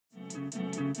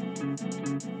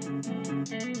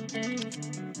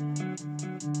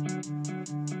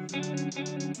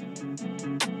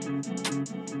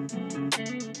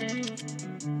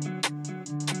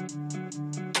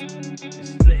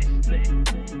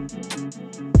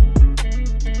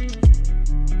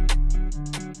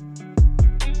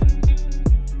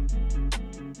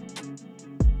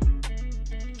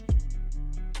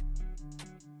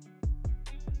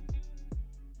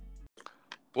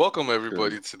Welcome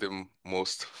everybody to the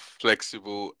most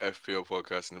flexible FPL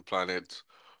podcast on the planet,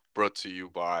 brought to you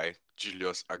by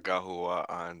Julius Agahoa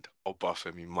and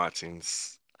Obafemi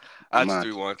Martins. I had to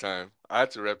do it one time. I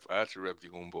had to rep the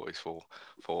homeboys for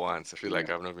once. I feel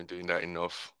like I've not been doing that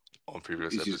enough on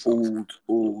previous episodes. This is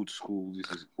old school.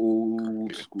 This is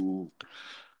old school.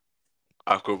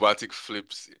 Acrobatic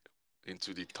flips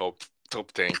into the top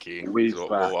 10K. Way So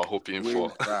back. what we're hoping for.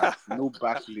 Back. No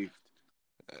backlift.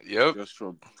 Yep. Just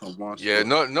from one Yeah,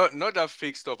 spot. not that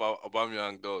fake stuff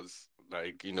Aubameyang does.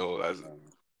 Like, as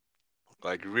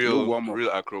like real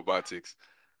acrobatics.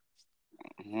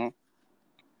 Mm-hmm. All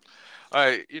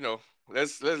right,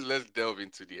 let's delve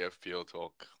into the FPL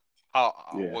talk.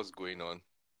 What's going on?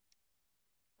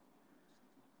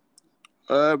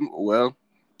 Well,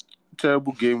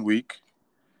 terrible game week.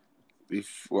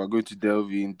 If we're going to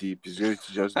delve in deep, it's going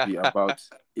to just be about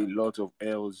a lot of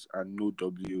L's and no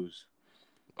W's.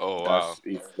 Oh wow! That's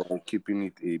if we're keeping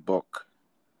it a buck.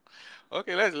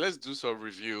 Okay, let's do some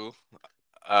review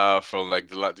from like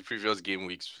the previous game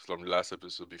weeks from the last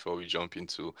episode before we jump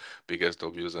into biggest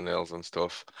W's and L's and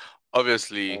stuff.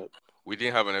 Obviously, we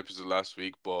didn't have an episode last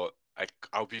week, but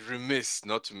I'll be remiss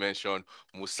not to mention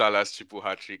Mo Salah's triple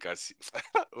hat-trick as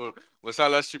Mo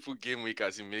Salah's triple game week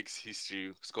as he makes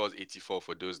history, scores 84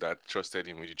 for those that trusted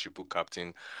him with the triple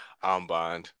captain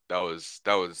armband. That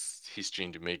was history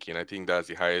in the making. I think that's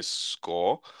the highest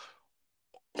score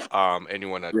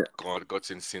anyone had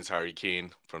gotten since Harry Kane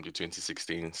from the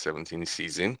 2016-17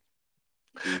 season.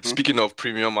 Mm-hmm. Speaking of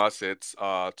premium assets,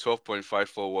 12.5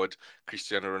 forward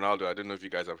Cristiano Ronaldo. I don't know if you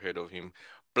guys have heard of him.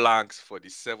 Blanks for the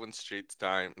seventh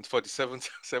time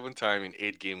in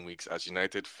 8 game weeks as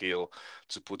United fail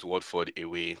to put Watford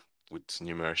away with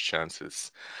numerous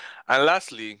chances. And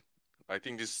lastly, I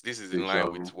think this is in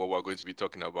line with what we're going to be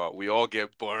talking about. We all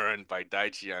get burned by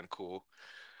Daichi and co.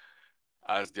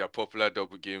 as their popular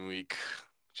double game week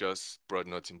just brought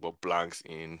nothing but blanks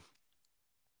in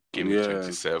game week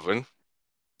 27.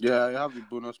 Yeah, I have the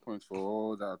bonus points for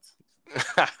all that.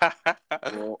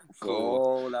 for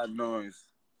all that noise.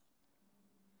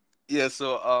 Yeah,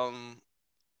 so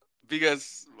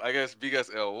biggest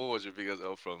L. What was your biggest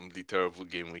L from the terrible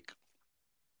game week?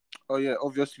 Oh yeah,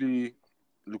 obviously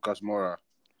Lucas Moura.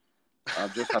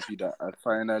 I'm just happy that I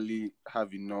finally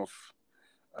have enough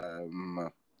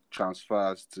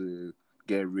transfers to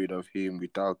get rid of him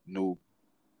without no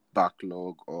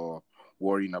backlog or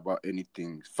worrying about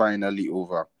anything. Finally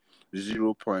over.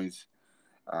 0 points.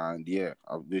 And yeah,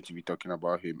 I'm going to be talking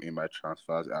about him in my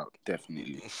transfers out,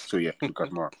 definitely. So yeah, Lucas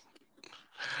Moura.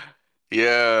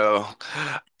 Yeah.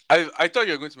 I thought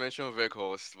you were going to mention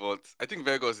Weghorst, but I think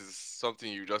Weghorst is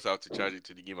something you just have to charge it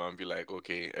to the game and be like,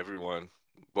 okay, everyone.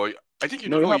 But I think you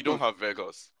don't have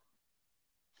Weghorst.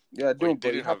 Yeah, I don't,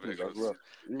 but it happens as well.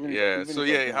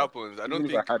 It happens. I don't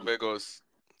think Weghorst,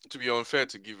 to be unfair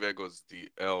to give Weghorst the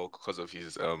L because of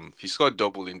his he scored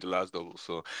double in the last double.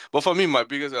 So, but for me, my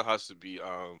biggest L has to be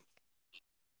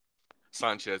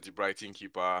Sanchez, the Brighton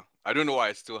keeper. I don't know why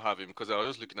I still have him because I was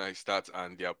just looking at his stats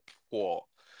and they're poor.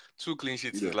 2 clean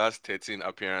sheets in his last 13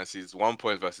 appearances, 1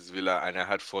 point versus Villa, and I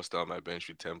had Foster on my bench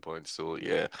with 10 points. So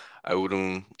yeah, I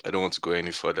don't want to go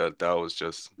any further. That was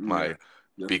just my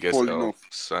biggest L.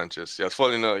 Sanchez. He has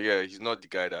fallen off. Yeah, he's not the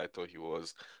guy that I thought he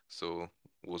was. So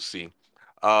we'll see.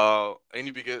 Any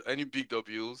big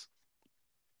W's?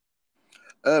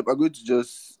 I'm going to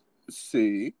just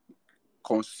say,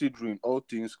 considering all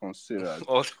things considered,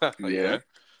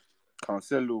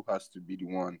 Cancelo has to be the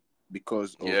one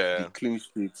because of the clean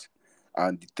sheet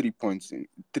and the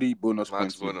 3 bonus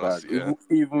points in the bag.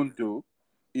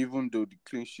 Even though the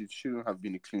clean sheet shouldn't have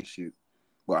been a clean sheet,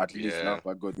 but at least now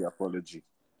I got the apology.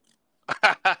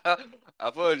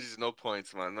 Apology is no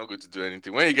points, man. Not going to do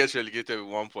anything. When he gets relegated with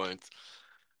 1 point,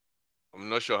 I'm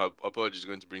not sure how apology is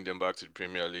going to bring them back to the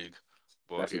Premier League.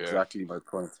 But that's exactly my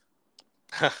point.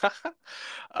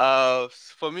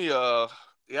 For me,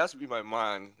 he has to be my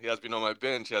man. He has been on my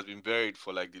bench. He has been buried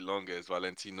for like the longest.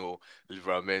 Valentino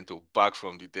Livramento, back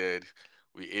from the dead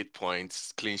with 8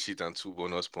 points, clean sheet and 2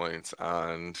 bonus points,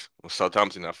 and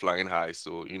Southampton are flying high.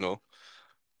 So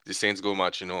the Saints go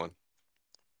marching on.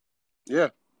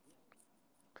 Yeah.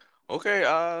 Okay.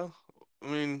 I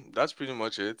mean, that's pretty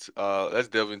much it. Let's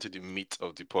delve into the meat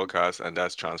of the podcast, and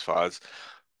that's transfers.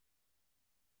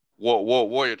 What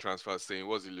are your transfers saying?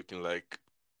 What's it looking like?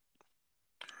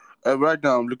 Right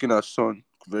now, I'm looking at Son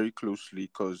very closely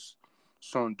because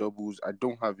Son doubles. I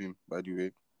don't have him, by the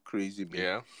way. Crazy me.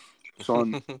 Yeah.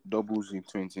 Son doubles in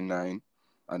 29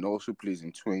 and also plays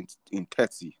in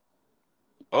 30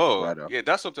 Oh, rather. yeah,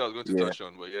 that's something I was going to Yeah, touch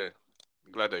on, but yeah,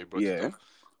 glad that you brought it yeah. up.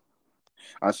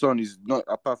 And Son is not,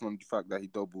 apart from the fact that he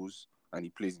doubles and he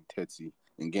plays in 30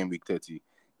 in game week 30,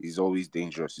 he's always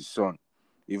dangerous. His Son,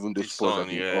 even though His Spurs son, have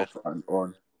been yeah. off and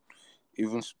on,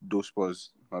 even though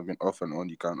Spurs have been off and on,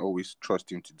 you can always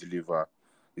trust him to deliver.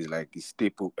 He's like his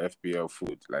staple FPL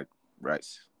food, like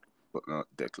rice, but not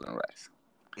Declan Rice.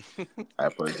 I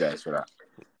apologize for that.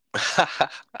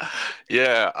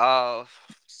 Yeah,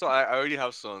 so I already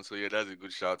have Son, so yeah, that's a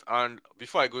good shout. And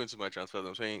before I go into my transfers,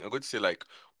 I'm going to say like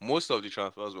most of the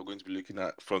transfers we're going to be looking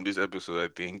at from this episode,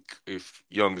 I think, if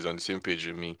Young is on the same page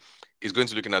with me, is going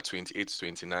to be looking at 28,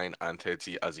 29, and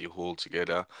 30 as a whole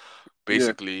together. Yeah,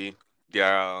 Basically,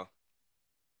 there are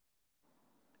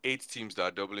 8 teams that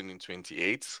are doubling in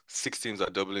 28, 6 teams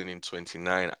are doubling in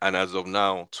 29, and as of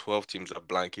now, 12 teams are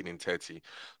blanking in 30.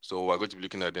 So we're going to be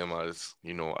looking at them as,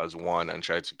 as one and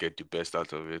try to get the best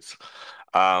out of it.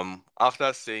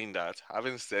 After saying that,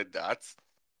 having said that,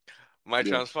 my yeah,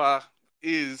 transfer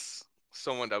is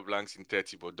someone that blanks in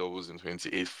 30 but doubles in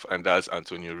 28, and that's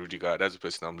Antonio Rudiger. That's the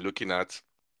person I'm looking at.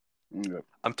 yeah.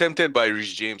 I'm tempted by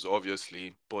Rich James,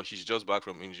 obviously, but he's just back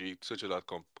from injury. Such that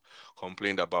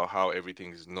complained about how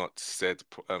everything is not set,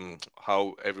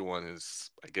 how everyone is,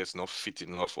 I guess, not fit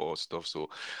enough or stuff. So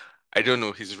I don't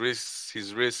know. His risk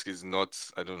is not,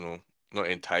 I don't know, not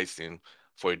enticing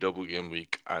for a double game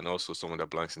week, and also someone that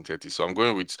blanks in 30. So I'm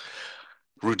going with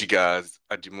Rudiger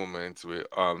at the moment with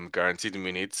guaranteed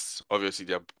minutes. Obviously,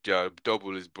 their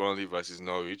double is Burnley versus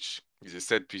Norwich. He's a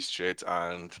set piece threat,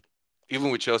 and even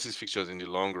with Chelsea's fixtures in the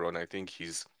long run, I think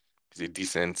he's a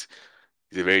decent,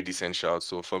 he's a very decent shout.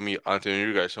 So for me, Anthony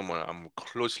Rudiger is someone I'm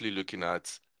closely looking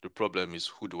at. The problem is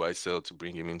who do I sell to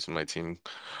bring him into my team?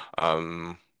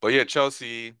 But yeah,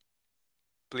 Chelsea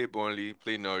play Burnley,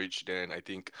 play Norwich. Then I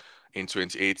think in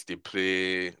 28 they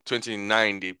play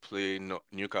 29 they play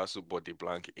Newcastle, but they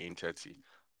blank in 30.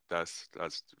 That's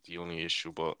the only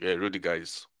issue. But yeah, Rudiger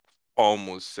is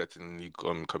almost certainly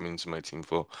coming to my team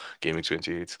for gaming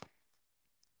 28.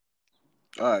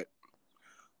 All right.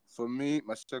 For me,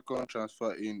 my second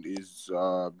transfer in is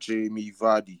Jamie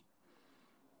Vardy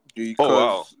Oh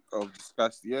wow, because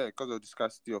of the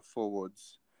scarcity of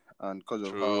forwards and because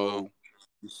of true. how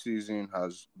the season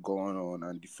has gone on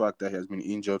and the fact that he has been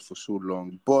injured for so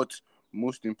long. But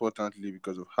most importantly,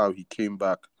 because of how he came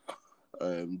back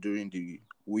during the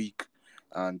week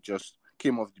and just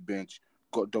came off the bench,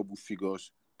 got double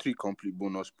figures, 3 complete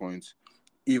bonus points.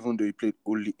 Even though he played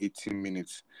only 18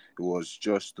 minutes, it was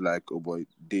just like, oh boy,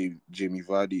 Jamie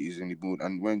Vardy is in the mood.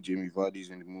 And when Jamie Vardy is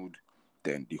in the mood,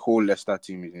 then the whole Leicester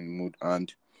team is in the mood.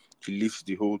 And he lifts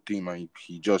the whole team and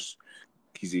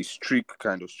he's a streak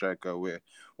kind of striker where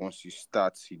once he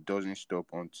starts, he doesn't stop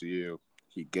until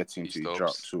he gets He into a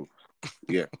drought. stops. So,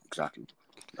 yeah, exactly.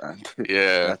 And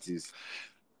Yeah. that is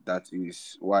that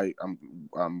is why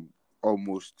I'm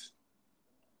almost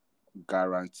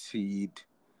guaranteed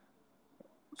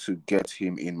to get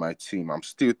him in my team. I'm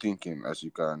still thinking, as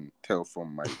you can tell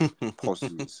from my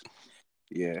pauses.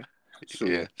 Yeah.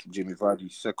 Yeah. So Jamie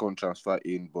Vardy, second transfer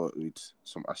in, but with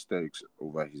some asterisks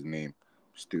over his name.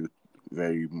 Still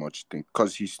very much think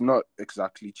because he's not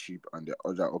exactly cheap, and there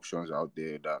are other options out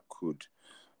there that could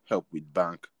help with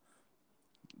bank.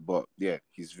 But yeah,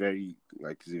 he's a very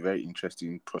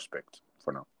interesting prospect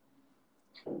for now.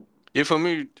 Yeah, for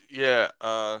me, yeah,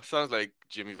 sounds like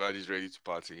Jimmy Vardy's ready to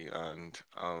party, and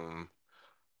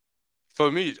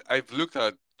for me, I've looked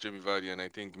at Jimmy Vardy, and I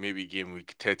think maybe game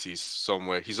week 30 is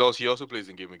somewhere. He also plays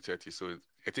in game week 30, so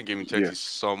I think game week 30 Yeah, is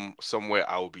somewhere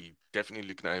I'll be definitely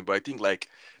looking at him. But I think like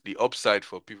the upside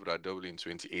for people that are doubling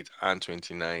 28 and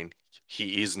 29,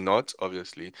 he is not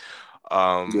obviously.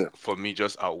 yeah, For me,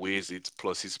 just outweighs it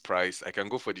plus his price. I can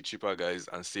go for the cheaper guys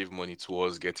and save money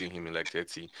towards getting him in like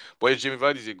 30. But Jimmy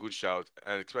Vardy is a good shout,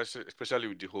 and especially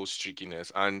with the whole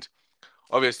streakiness. And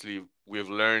obviously, we've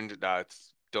learned that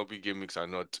double game weeks are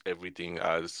not everything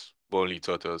as Burnley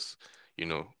taught us,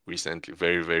 recently,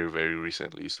 very, very, very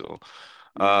recently. So,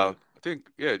 yeah. I think,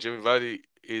 yeah, Jamie Vardy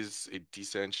is a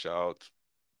decent shout.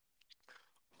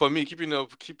 For me, keeping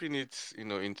it,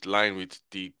 in line with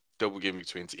the double game week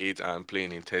 28 and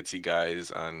playing in 30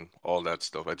 guys and all that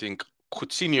stuff. I think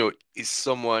Coutinho is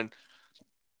someone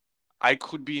I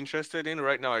could be interested in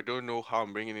right now. I don't know how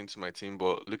I'm bringing into my team,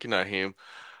 but looking at him,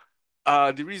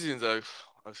 The reasons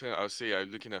I'll say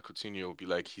I'm looking at Coutinho will be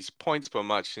like his points per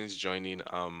match since joining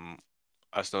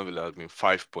Aston Villa has been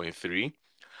 5.3.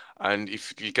 And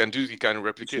if he can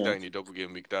replicate that Decent. in a double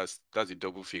game week, that's a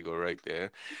double figure right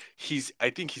there. I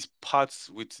think he's part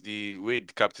with the way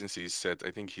the captaincy is set.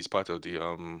 I think he's part of the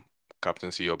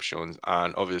captaincy options,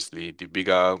 and obviously the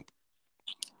bigger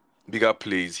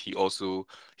plays. He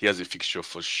has a fixture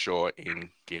for sure in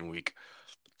game week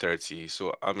 30.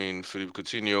 So I mean, Philippe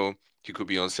Coutinho, he could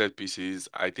be on set pieces.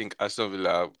 I think Aston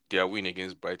Villa, their win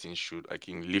against Brighton should I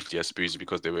think lift their spirits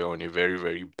because they were on a very,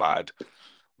 very bad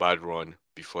run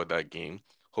before that game.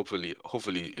 Hopefully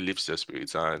it lifts their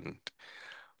spirits and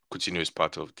Coutinho is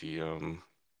part of the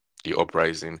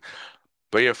uprising.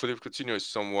 But yeah, Philippe Coutinho is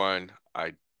someone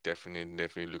I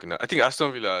definitely looking at. I think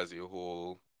Aston Villa as a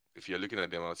whole, if you're looking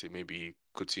at them, I'll say maybe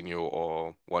Coutinho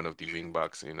or one of the wing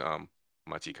backs in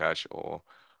Matty Cash or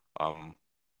um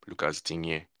Lucas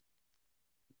Digne.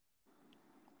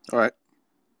 All right.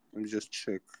 Let me just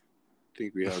check. I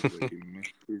think we have like a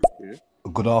message here.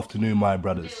 Good afternoon, my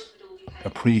brothers.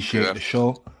 Good Appreciate the afternoon.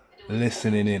 show.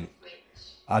 Listening in.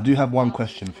 I do have one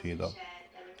question for you, though.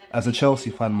 As a Chelsea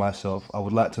fan myself, I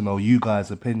would like to know you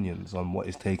guys' opinions on what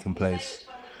is taking place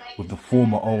with the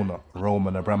former owner,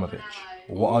 Roman Abramovich.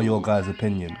 What are your Ooh, guys'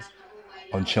 opinions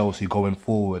on Chelsea going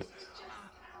forward,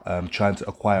 trying to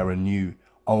acquire a new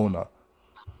owner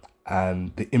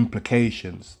and the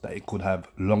implications that it could have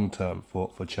long term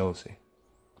for Chelsea?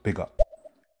 Big up.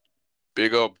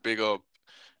 big up, big up.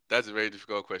 That's a very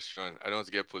difficult question. I don't want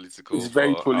to get It's political,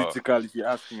 very but political if you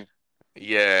ask me.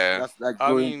 yeah. That's like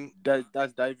I mean,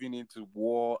 that's diving into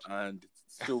war and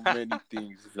so many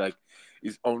things. It's like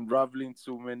it's unraveling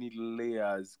so many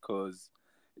layers because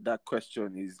that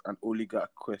question is an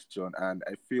oligarch question, and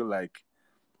I feel like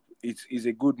it's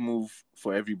a good move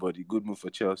for everybody. Good move for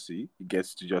Chelsea. It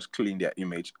gets to just clean their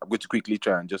image. I'm going to quickly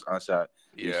try and just answer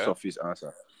a yeah. surface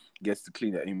answer. Gets to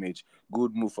clean their image.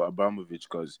 Good move for Abramovich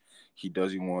because he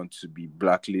doesn't want to be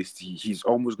blacklisted. He's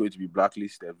almost going to be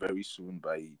blacklisted very soon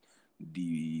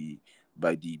the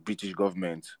by the British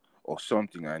government or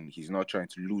something, and he's not trying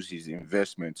to lose his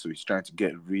investment, so he's trying to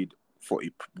get rid for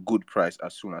a good price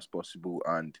as soon as possible,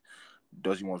 and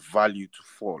doesn't want value to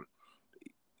fall.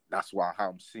 That's why how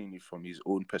I'm seeing it from his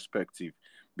own perspective,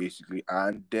 basically.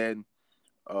 And then,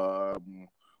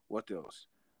 what else?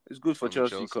 It's good for From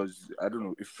Chelsea Chelsea. because I don't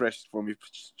know, if fresh from a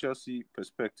Chelsea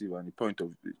perspective and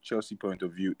the Chelsea point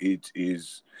of view, it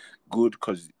is good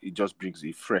because it just brings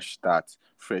a fresh start,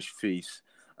 fresh face,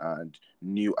 and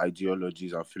new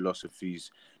ideologies and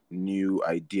philosophies, new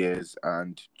ideas,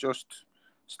 and just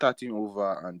starting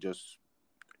over and just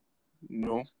you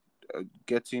know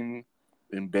getting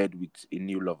in bed with a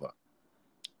new lover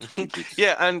to keep it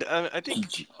Yeah, and I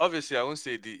think PG. obviously I won't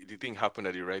say the thing happened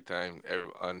at the right time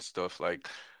and stuff. Like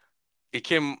it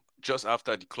came just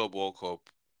after the Club World Cup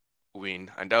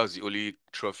win, and that was the only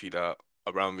trophy that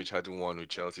Abramovich hadn't won with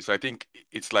Chelsea. So I think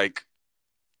it's like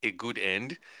a good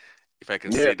end, if I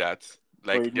can Yeah, say that.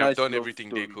 for a Like they have nice done love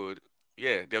everything they story. could.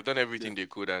 Yeah, they have done Yeah. everything they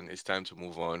could, and it's time to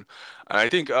move on. And I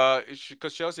think it's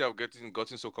because Chelsea have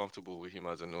gotten so comfortable with him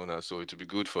as an owner, so it would be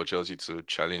good for Chelsea to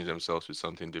challenge themselves with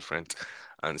something different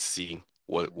and see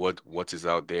what is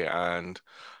out there. And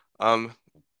um,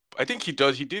 I think he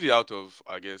did it out of,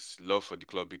 I guess, love for the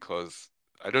club because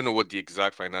I don't know what the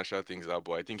exact financial things are,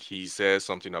 but I think he says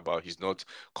something about he's not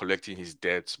collecting his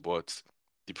debts, but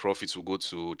the profits will go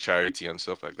to charity and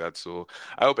stuff like that. So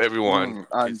I hope everyone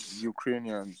And is,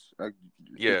 Ukrainians, like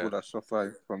people yeah, that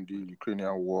suffer from the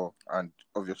Ukrainian war, and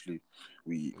obviously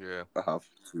we yeah. have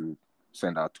to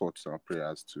send our thoughts and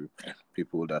prayers to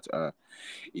people that are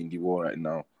in the war right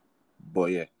now.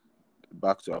 But yeah,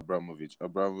 back to Abramovich.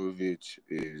 Abramovich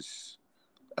is,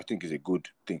 I think, is a good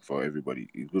thing for everybody.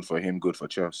 It's good for him, good for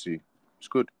Chelsea. It's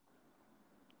good.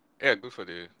 Yeah, good for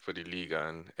the league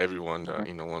and everyone Mhm.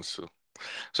 that wants to.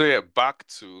 So yeah, back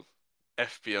to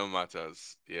FPL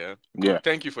matters. Yeah. Yeah, Good.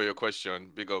 Thank you for your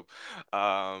question. Big up.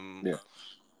 Um, yeah,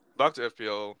 Back to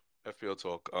FPL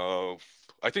talk.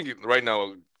 I think right now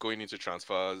we're going into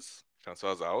transfers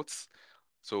out.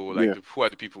 So like yeah. who are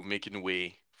the people making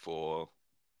way for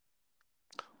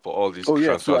all these Oh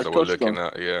yeah. So transfers that we're looking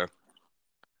at? Yeah.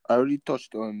 I already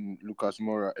touched on Lucas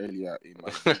Moura earlier in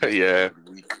my biggest player Yeah, of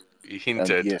the week. he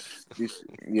And hinted. yes, this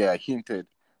yeah, I hinted,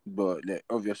 but like,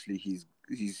 obviously he's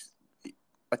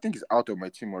I think he's out of my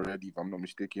team already if I'm not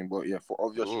mistaken. But yeah, for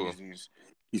obvious Oh, reasons,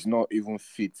 he's not even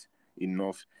fit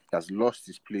enough. He has lost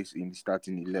his place in the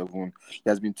starting 11. He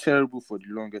has been terrible for the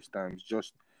longest time. It's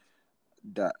just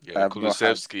that I yeah, have not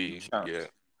had the Kulusevski. Yeah. chance.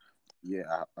 Yeah,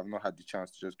 I've not had the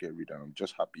chance to just get rid of him. I'm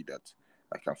just happy that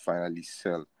I can finally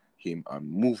sell him and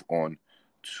move on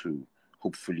to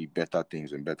hopefully better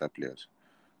things and better players.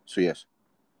 So yes,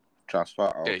 transfer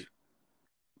out Okay.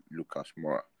 Lucas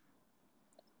Moura.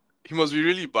 He must be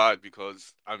really bad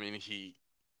because I mean he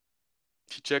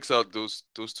checks out those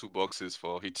two boxes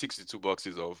for he ticks the two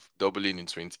boxes of doubling in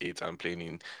 28 and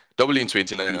doubling in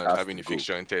 29 He and has having to a go.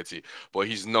 fixture in 30, but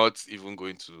he's not even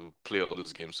going to play all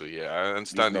those games. So yeah, I He's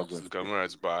understand not if going to Lucas play. Moura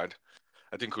is bad.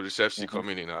 I think Kulusevski Mm-hmm.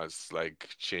 coming in has like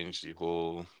changed the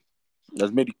whole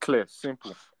That's made it clear,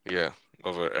 simple.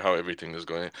 of how everything is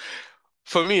going.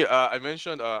 For me, I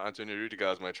mentioned Antonio Rudiger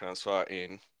as my transfer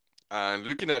in, and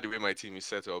looking at the way my team is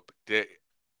set up,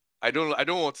 I don't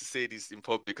want to say this in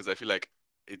public because I feel like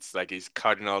it's like a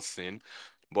cardinal sin,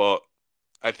 but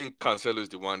I think Cancelo is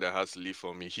the one that has to leave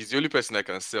for me. He's the only person I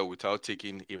can sell without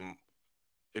taking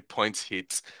a points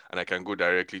hit, and I can go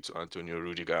directly to Antonio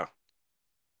Rudiger.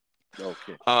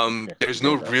 Okay. There's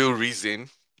no Get that. real reason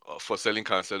for selling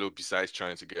Cancelo besides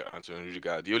trying to get Antonio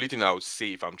Rudiger. The only thing I would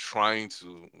say if I'm trying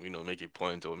to, make a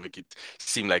point or make it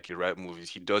seem like a right move is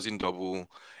he doesn't double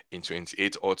in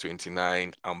 28 or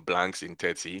 29 and blanks in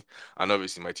 30. And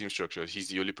obviously my team structure, he's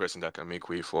the only person that can make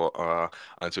way for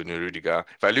Antonio Rudiger.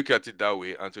 If I look at it that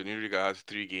way, Antonio Rudiger has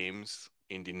 3 games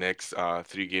in the next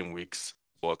 3 game weeks,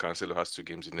 while Cancelo has 2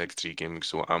 games in the next 3 game weeks.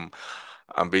 So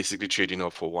I'm basically trading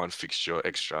up for one fixture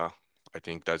extra. I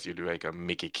think that's the only way I can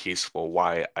make a case for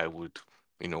why I would,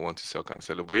 want to sell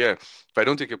Cancelo. But yeah, if I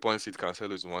don't take a point seat,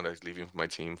 Cancelo is the one that's leaving my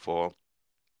team for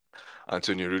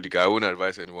Antonio Rudiger. I wouldn't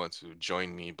advise anyone to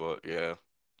join me, but yeah,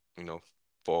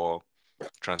 for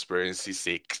transparency's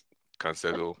sake,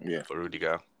 Cancelo for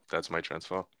Rudiger. That's my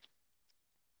transfer.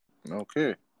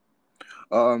 Okay.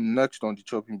 Next on the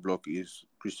chopping block is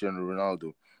Cristiano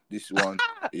Ronaldo. This one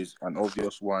is an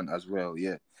obvious one as well.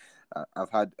 Yeah, I've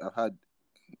had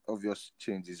obvious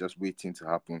changes just waiting to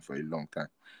happen for a long time.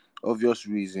 Obvious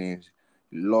reasons: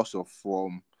 loss of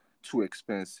form, too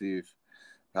expensive.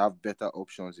 I have better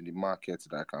options in the market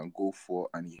that I can go for,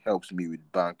 and he helps me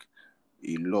with bank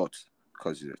a lot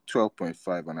because it's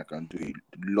 12.5, and I can do a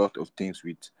lot of things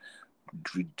with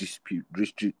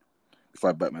if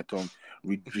I bite my tongue,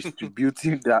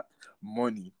 redistributing that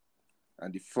money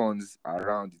and the funds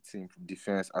around the team,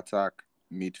 defense, attack,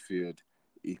 midfield.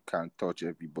 It can touch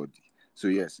everybody. So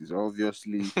yes, it's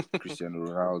obviously Cristiano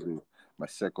Ronaldo, my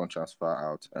second transfer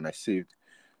out, and I saved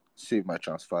my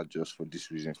transfer just for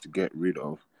these reasons to get rid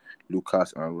of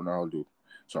Lucas and Ronaldo.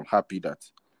 So I'm happy that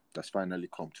that's finally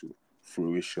come to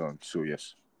fruition. So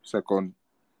yes, second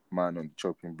man on the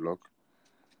chopping block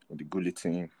on the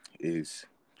bulletin is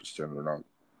Cristiano Ronaldo.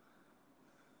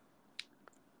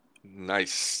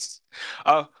 Nice.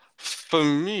 For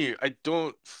me,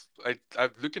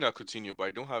 I'm looking at Coutinho, but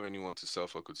I don't have anyone to sell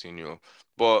for Coutinho.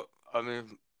 But I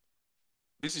mean,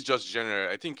 this is just general.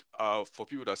 I think for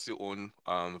people that still own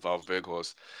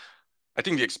Valvegos, I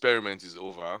think the experiment is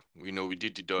over. We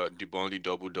did the Burnley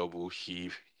double. He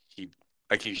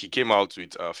he came out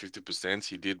with 50%.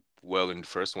 He did well in the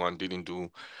first one, didn't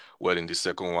do well in the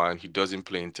second one. He doesn't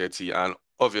play in 30, and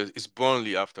obviously it's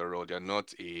Burnley after all. They're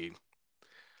not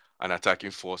an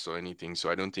attacking force or anything.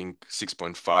 So I don't think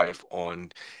 6.5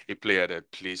 on a player that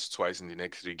plays twice in the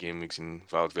next 3 game weeks in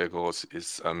Vegos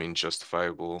is,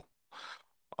 justifiable.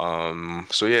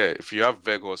 So yeah, if you have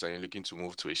Vegos and you're looking to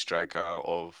move to a striker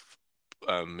of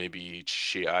maybe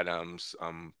Shea Adams,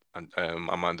 and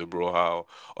Amanda Broha,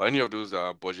 or any of those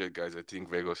budget guys, I think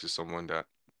Vegos is someone that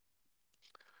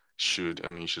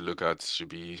you should look at, should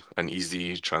be an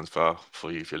easy transfer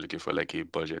for you if you're looking for like a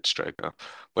budget striker.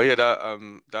 But yeah,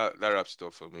 that wraps it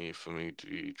up for me. For me,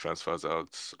 the transfers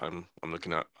out, I'm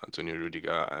looking at Antonio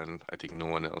Rudiger, and I think no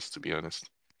one else, to be honest.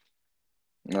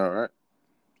 All right.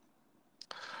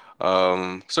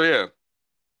 So yeah,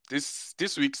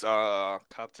 this week's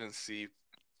captaincy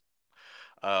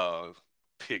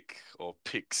pick or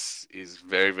picks is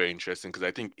very, very interesting because I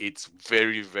think it's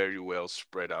very, very well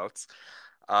spread out.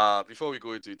 Before we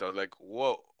go into it, I was like,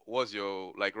 what was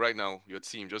your like right now, your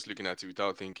team, just looking at it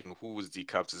without thinking, who was the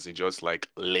captaincy, just like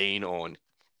laying on?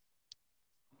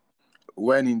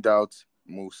 When in doubt,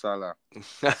 Mo Salah.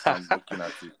 I'm looking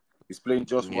at it. He's playing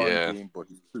just one Yeah, game, but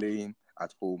he's playing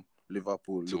at home.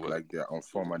 Liverpool too look well. like they're on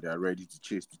form and they're ready to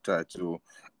chase the title.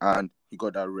 And he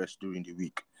got that rest during the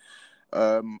week.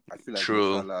 I feel like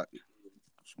True.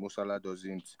 Mo Salah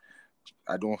doesn't.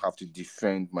 I don't have to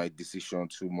defend my decision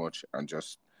too much and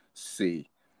just say.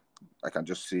 I can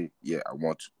just say, yeah, I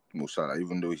want Mo Salah.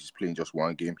 Even though he's playing just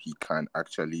one game, he can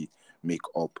actually make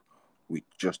up with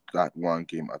just that one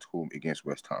game at home against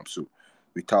West Ham. So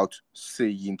without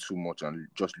saying too much and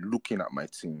just looking at my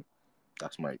team,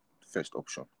 that's my first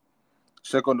option.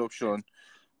 Second option,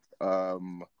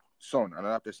 Son,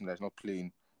 another person that's not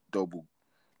playing double,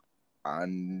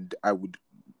 and I would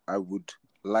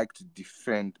like to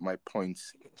defend my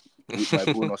points with my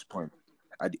bonus point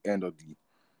at the end of the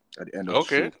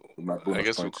Okay. show with my I bonus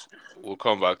guess points. we'll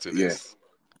come back to Yeah, this.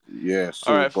 yeah. All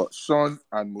So, right. but Son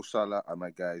and Mo Salah are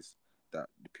my guys, that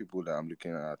the people that I'm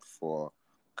looking at for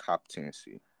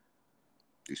captaincy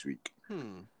this week.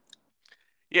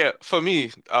 Yeah, for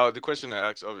me, the question I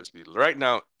asked, obviously, right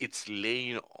now it's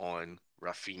laying on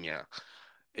Rafinha.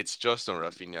 It's just on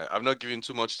Rafinha. I'm not giving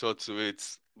too much thought to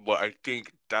it, but I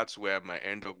think that's where I might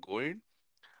end up going.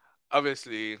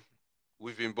 Obviously,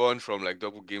 we've been born from like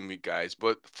double game week guys,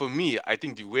 but for me, I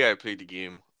think the way I play the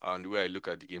game and the way I look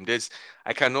at the game,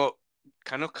 I cannot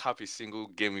cap a single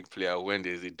game week player when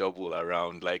there's a double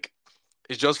around. Like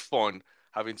it's just fun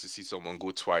having to see someone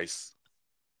go twice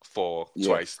for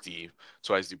Yeah.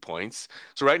 twice the points.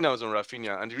 So right now it's on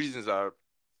Rafinha, and the reasons are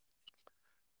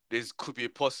there could be a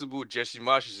possible Jesse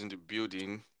Marsh is in the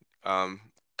building,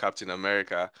 Captain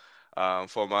America,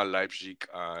 former Leipzig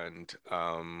and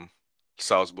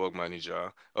Salzburg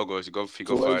manager. Oh gosh, he So got what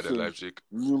are you fired at saying? Leipzig.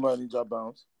 New manager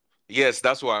bounce. Yes,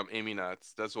 that's what I'm aiming at.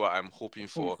 That's what I'm hoping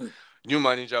for. New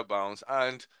manager bounce.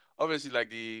 And obviously, like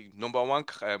the number one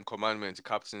commandment to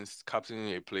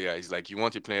captaining a player is like you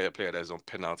want a player that's on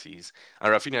penalties.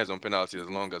 And Rafinha is on penalties as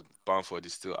long as Bamford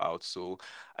is still out. So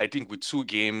I think with 2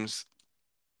 games,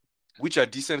 which are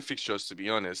decent fixtures to be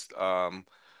honest.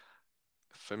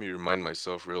 Let me remind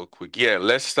myself real quick. Yeah,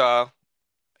 Leicester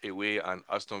away and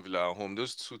Aston Villa at home.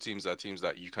 Those 2 teams are teams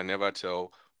that you can never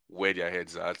tell where their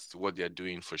heads are at, what they're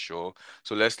doing for sure.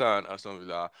 So Leicester and Aston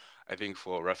Villa, I think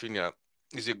for Rafinha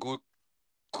is a good,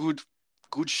 good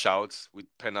shout with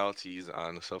penalties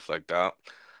and stuff like that.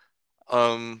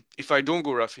 If I don't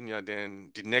go Rafinha,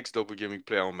 then the next double gaming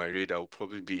player on my radar will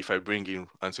probably be if I bring in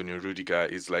Antonio Rudiger.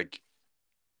 Is like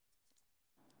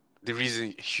the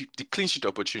reason the clean sheet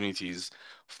opportunities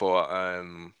for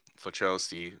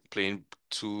Chelsea playing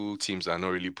 2 teams that are not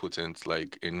really potent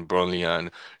like in Burnley and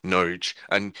Norwich,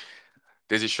 and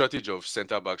there's a shortage of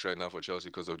centre backs right now for Chelsea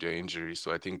because of their injuries.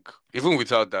 So I think even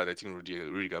without that, I think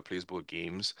Rudiger plays both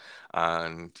games,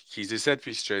 and he's a set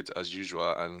piece threat as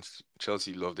usual. And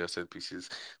Chelsea love their set pieces,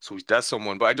 so that's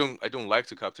someone. But I don't like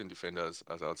to captain defenders,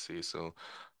 as I'd say. So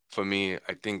for me,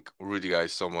 I think Rudiger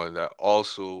is someone that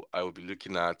also I will be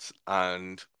looking at.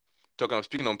 And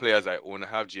speaking on players I own, I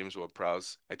have James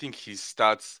Ward-Prowse. I think his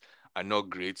stats are not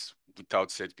great without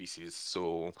set pieces.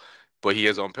 So, but he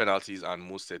is on penalties and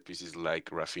most set pieces like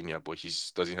Rafinha, but he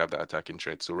doesn't have that attacking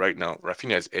threat. So right now,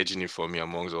 Rafinha is edging it for me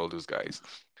amongst all those guys.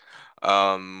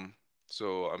 Um,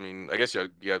 so I mean, I guess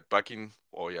you're backing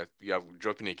or you're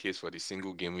dropping a case for the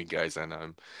single game week guys, and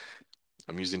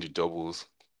I'm using the doubles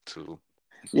to.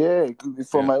 Yeah,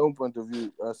 from Yeah. my own point of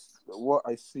view, as what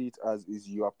I see it as is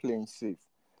you are playing safe.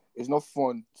 It's not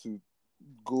fun to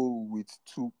go with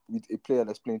a player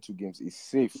that's playing 2 games. It's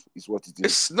safe, is what it is.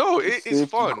 It's It's safe to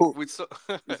fun go. with so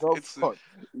It's not it's fun.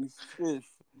 It's safe.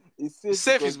 It's safe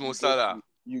safe because is Mo Salah.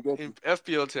 you get In it.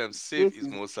 FPL terms, safe Safe is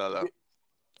is Mo Salah.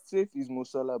 safe is Mo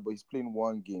Salah, but he's playing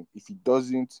 1 game. If he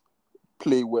doesn't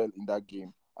play well in that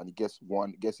game and he gets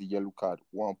a yellow card,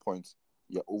 1 point,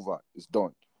 you're over. It's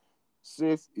done.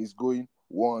 Safe is going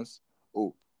once.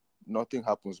 Oh, nothing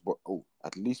happens, but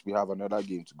at least we have another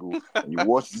game to go. And you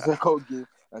watch the second game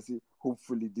and say,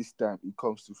 hopefully this time it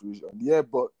comes to fruition. Yeah,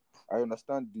 but I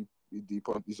understand the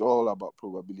point. It's all about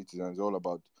probabilities and it's all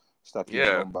about stacking the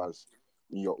Yeah. numbers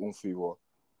in your own favor.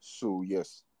 So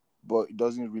yes, but it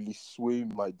doesn't really sway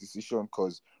my decision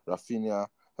because Rafinha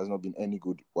has not been any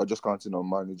good. We're just counting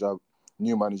on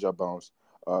new manager bounce.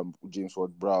 James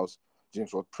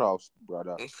Ward-Prowse,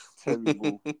 brother,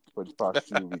 terrible for the past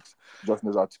 3 weeks. Just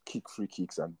knows how to kick free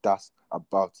kicks, and that's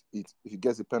about it. If he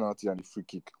gets a penalty and a free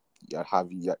kick,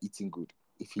 you're eating good.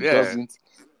 If he Yeah. doesn't,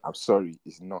 I'm sorry,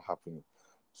 it's not happening.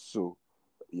 So,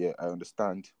 yeah, I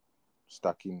understand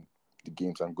stacking the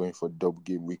games and going for double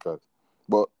game weekend,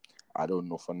 but I don't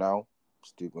know. For now,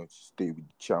 still going to stay with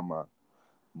the chairman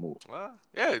more. Well,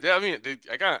 yeah, I mean,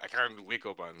 I can't wake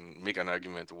up and make an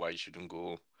argument why you shouldn't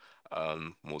go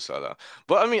Mo Salah.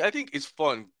 But I mean, I think it's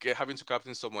fun having to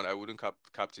captain someone I wouldn't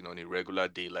captain on a regular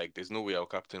day. Like, there's no way I'll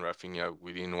captain Rafinha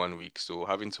within 1 week. So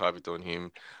having to have it on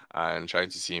him and trying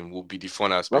to see him will be the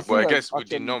fun aspect. But I Rafinha is guess with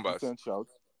the actually a numbers, decent shout,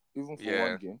 even for yeah.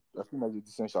 1 game. Rafinha is a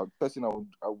decent shout. The person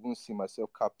I wouldn't see myself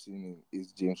captaining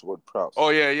is James Ward-Prowse. Oh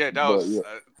yeah. That But was yeah,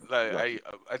 like exactly.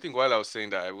 I think while I was saying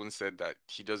that I wouldn't said that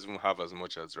he doesn't have as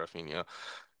much as Rafinha.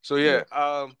 So Yeah.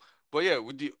 yeah, but yeah,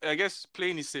 with the I guess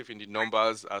playing it safe in the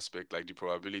numbers aspect, like the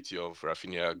probability of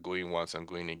Rafinha going once and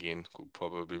going again could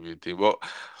probably be the thing. But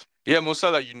yeah, Mo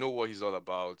Salah, you know what he's all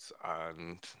about,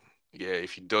 and Yeah,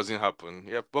 if it doesn't happen,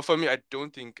 yeah. But for me, I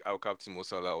don't think I'll captain Mo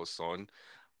Salah or Son.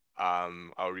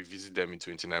 I'll revisit them in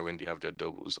 29 when they have their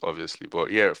doubles, obviously.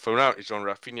 But yeah, for now, it's on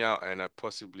Rafinha and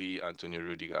possibly Antonio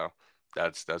Rudiger.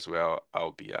 That's where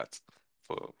I'll be at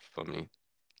for me.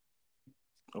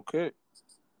 Okay.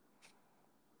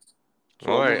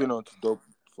 So All we're right. moving on to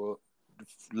for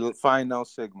the final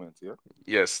segment, yeah?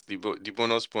 Yes, the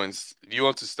bonus points. Do you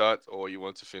want to start or you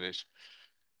want to finish?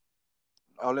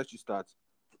 I'll let you start.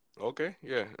 Okay,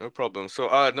 yeah, no problem. So,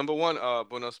 number one,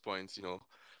 bonus points.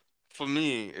 For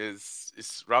me, is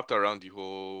it's wrapped around the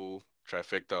whole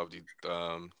trifecta of the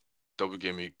double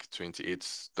game week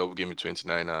 28, double game week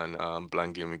 29, and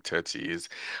blank game week 30. Is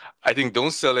I think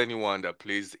don't sell anyone that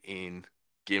plays in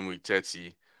game week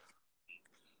 30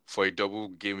 for a double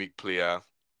game week player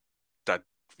that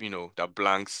that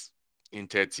blanks in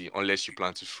 30 unless you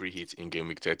plan to free hit in game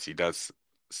week 30. That's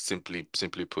simply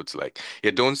put, like,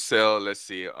 yeah, don't sell, let's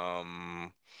say,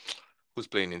 who's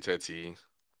playing in 30?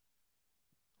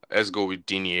 Let's go with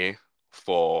Digne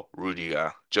for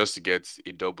Rudiger just to get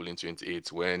a double in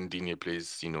 28 when Digne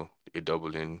plays, a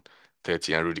double in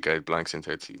 30 and Rudiger blanks in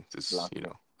 30. Just,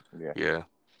 Yeah. yeah.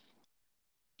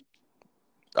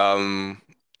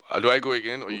 Do I go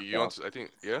again or Good you want shout. to, I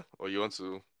think, yeah, or you want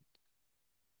to?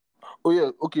 Oh yeah,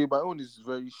 okay. My own is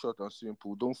very short and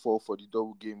simple. Don't fall for the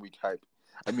double game week hype.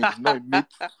 I mean, it's not a myth,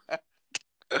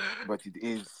 but it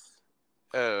is.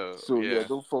 So yeah, Yeah.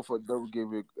 don't fall for double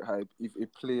game week hype. If a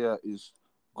player is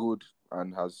good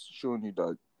and has shown you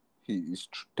that he is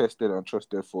tested and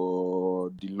trusted for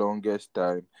the longest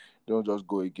time, don't just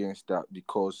go against that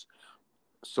because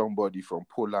somebody from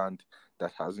Poland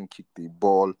that hasn't kicked a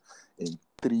ball in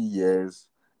 3 years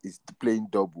is playing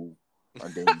double,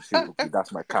 and then you say, okay,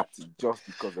 that's my captain just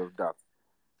because of that.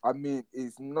 I mean,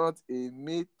 it's not a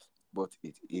myth, but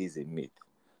it is a myth.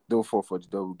 Don't fall for the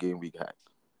double game week hype.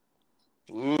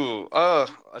 Ooh, I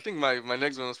think my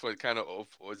next one was kind of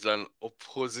was an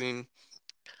opposing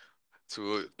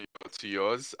to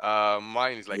yours.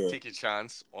 Mine is like Yeah. take a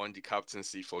chance on the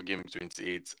captaincy for game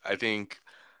 28. I think,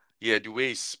 yeah, the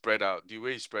way it's spread out,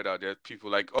 there are people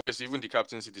like obviously even the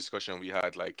captaincy discussion we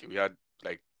had like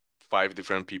five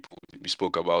different people we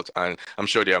spoke about, and I'm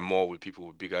sure there are more with people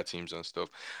with bigger teams and stuff.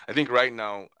 I think right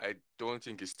now I don't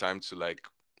think it's time to like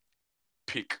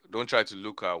don't try to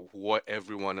look at what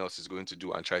everyone else is going to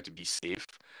do and try to be safe.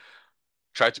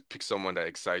 Try to pick someone that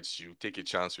excites you. Take a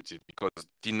chance with it because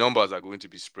the numbers are going to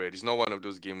be spread. It's not one of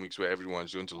those game weeks where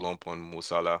everyone's going to lump on Mo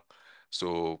Salah.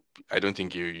 So I don't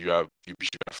think you should be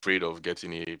afraid of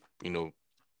getting a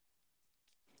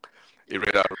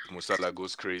red arrow if Mo Salah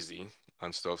goes crazy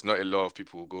and stuff. Not a lot of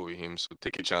people will go with him. So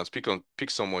take a chance. Pick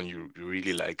someone you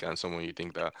really like and someone you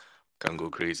think that can go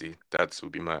crazy. That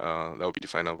would be the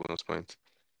final bonus point.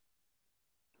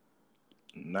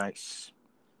 Nice.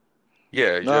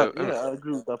 Yeah, Nah, yeah. yeah, I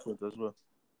agree with that point as well.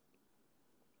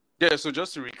 Yeah, so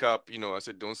just to recap, I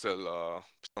said don't sell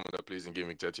someone that plays in Game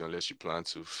Week 30 unless you plan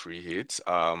to free hit.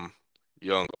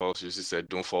 Young also just said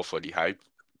don't fall for the hype.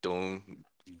 Don't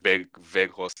beg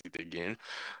horse it again.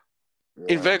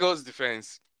 In Yeah. Vegas'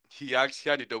 defense, he actually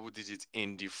had a double digit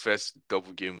in the first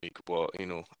double game week, but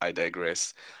I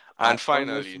digress. I And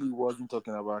finally, honestly wasn't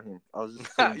talking about him. I was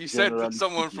just saying, you said generally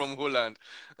someone speaking. from Holland.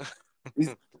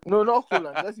 No, not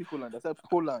Holland. Let's say Holland. I said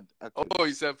Poland, actually. Oh,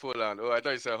 you said Poland. Oh, I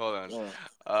thought you said Holland. Yeah.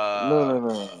 No, Uh, no,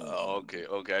 no, no. okay.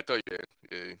 I thought you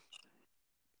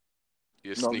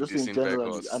No, I'm sneak just this saying in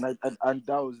generally, Vegas. and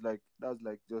that was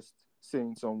like just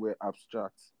saying somewhere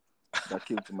abstract that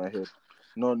came to my head,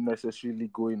 not necessarily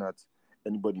going at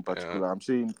anybody in Yeah. particular. I'm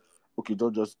saying, okay,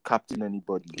 don't just captain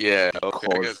anybody Yeah, okay.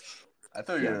 I because guess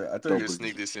yeah, I thought you double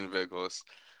sneak digit. this in Vegas.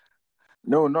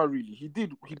 No, not really. He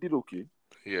did okay.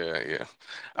 Yeah.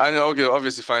 And okay,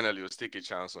 obviously finally let's take a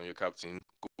chance on your captain.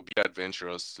 Go be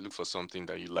adventurous, look for something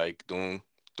that you like. Don't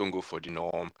go for the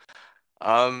norm.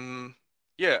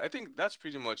 Yeah, I think that's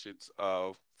pretty much it.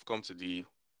 We've come to the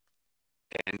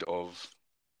end of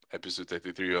episode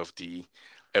 33 of the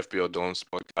FPL Dons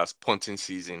podcast punting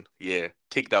season. Yeah,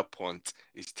 take that punt.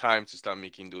 It's time to start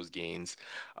making those gains.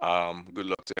 Good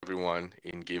luck to everyone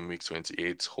in game week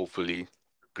 28. Hopefully,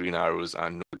 green arrows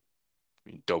and no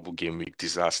double game week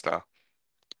disaster.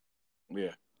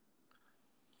 Yeah,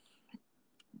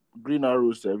 green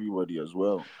arrows to everybody as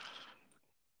well.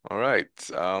 All right.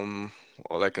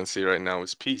 All I can say right now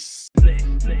is peace.